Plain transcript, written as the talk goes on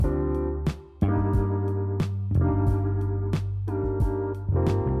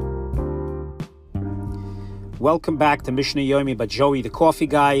Welcome back to Mishnah Yomi by Joey the Coffee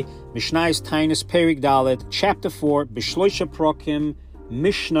Guy. Mishnah is Taanit Perik Dalet, Chapter 4, B'shloisha Prokim,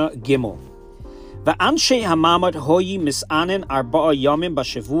 Mishnah Gimel. V'anshe hamamad hoyi misanen arba'a yomim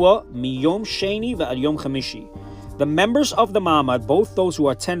b'shavua miyom sheni v'ad yom chamishi. The members of the mamad, both those who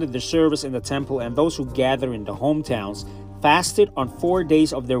attended the service in the temple and those who gather in the hometowns, fasted on 4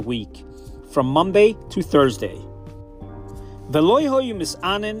 days of their week, from Monday to Thursday. But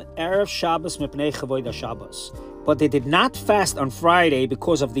they did not fast on Friday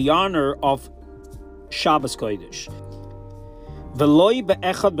because of the honor of Shabbos Kodesh.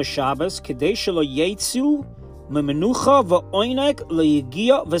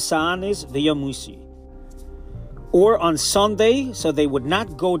 Or on Sunday, so they would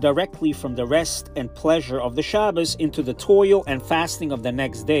not go directly from the rest and pleasure of the Shabbos into the toil and fasting of the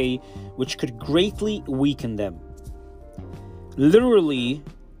next day, which could greatly weaken them. Literally,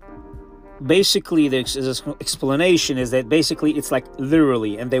 basically, the explanation is that basically it's like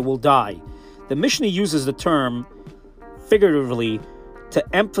literally, and they will die. The Mishnah uses the term figuratively to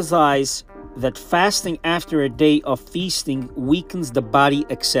emphasize that fasting after a day of feasting weakens the body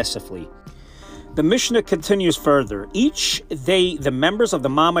excessively. The Mishnah continues further. Each day, the members of the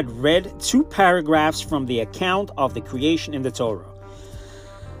Mamad read 2 paragraphs from the account of the creation in the Torah.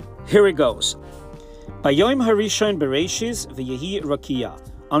 Here it goes. On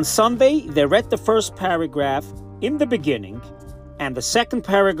Sunday, they read the first paragraph in the beginning, and the second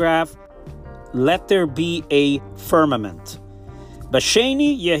paragraph, let there be a firmament.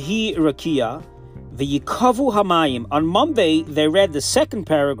 Basheni Yehi Rakia, V'yikavu Hamayim. On Monday, they read the second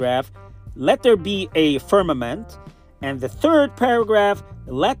paragraph, let there be a firmament, and the third paragraph,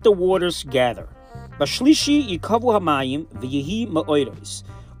 let the waters gather. Bashlishi Yikavu Hamayim, V'yehi Ma'oiros.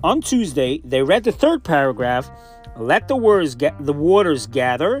 On Tuesday, they read the third paragraph, let the waters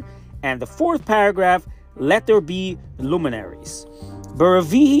gather, and the fourth paragraph, let there be luminaries.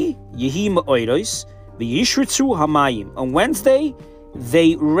 Baravihi yehi ma'oiros, v'yishritzu hamayim. On Wednesday,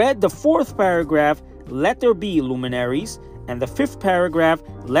 they read the fourth paragraph, let there be luminaries, and the fifth paragraph,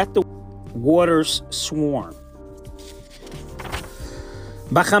 let the waters swarm.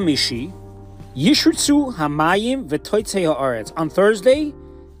 Bachamishi, yishritzu hamayim v'toitzei ha'aretz. On Thursday,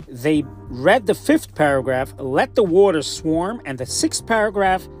 they read the fifth paragraph, let the waters swarm, and the sixth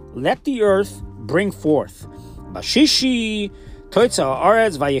paragraph, let the earth bring forth. Bashishi, toitza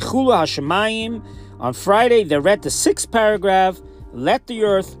ha'aretz, vayichulu hashemayim. On Friday, they read the sixth paragraph, let the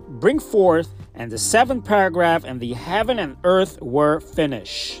earth bring forth, and the seventh paragraph, and the heaven and earth were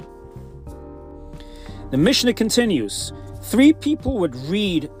finished. The Mishnah continues. 3 people would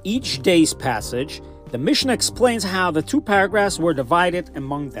read each day's passage. The Mishnah explains how the 2 paragraphs were divided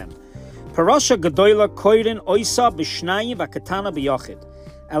among them. Parasha Gedola Koirin Oisa B'Shnayim V'Katana B'Yochid.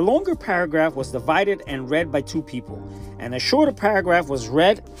 A longer paragraph was divided and read by 2 people, and a shorter paragraph was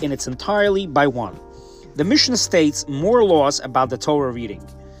read in its entirety by 1. The Mishnah states more laws about the Torah reading.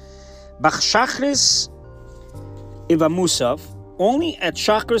 B'Shachris Iva Musav. Only at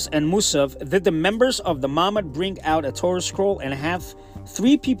Shachris and Musav did the members of the Mamad bring out a Torah scroll and have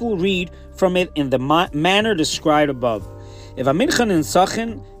 3 people read from it in the manner described above. If a mincha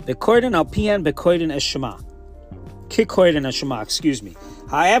ninsachin bekoiden al pian bekoiden eshema, kikoiden eshema. Excuse me.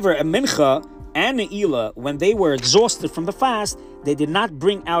 However, a mincha and ne'ilah, when they were exhausted from the fast, they did not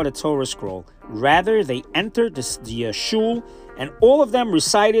bring out a Torah scroll. Rather, they entered the shul, and all of them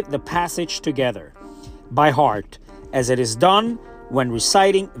recited the passage together by heart, as it is done when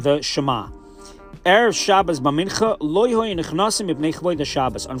reciting the Shema. Erev Shabbos b'mincha lo yehoyu nichnasim mipnei chavoid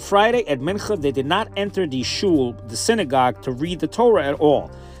Shabbos. On Friday at mincha, they did not enter the shul, the synagogue, to read the Torah at all,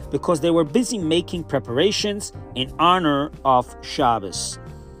 because they were busy making preparations in honor of Shabbos.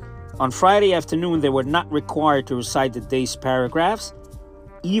 On Friday afternoon, they were not required to recite the day's paragraphs,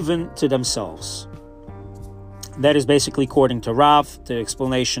 even to themselves. That is basically according to Rav, the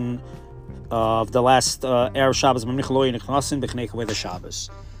explanation of the last Erev Shabbos b'mincha lo yehoyu nichnasim mipnei chavoid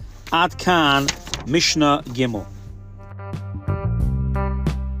Shabbos. Ad kan Mishnah Gimel.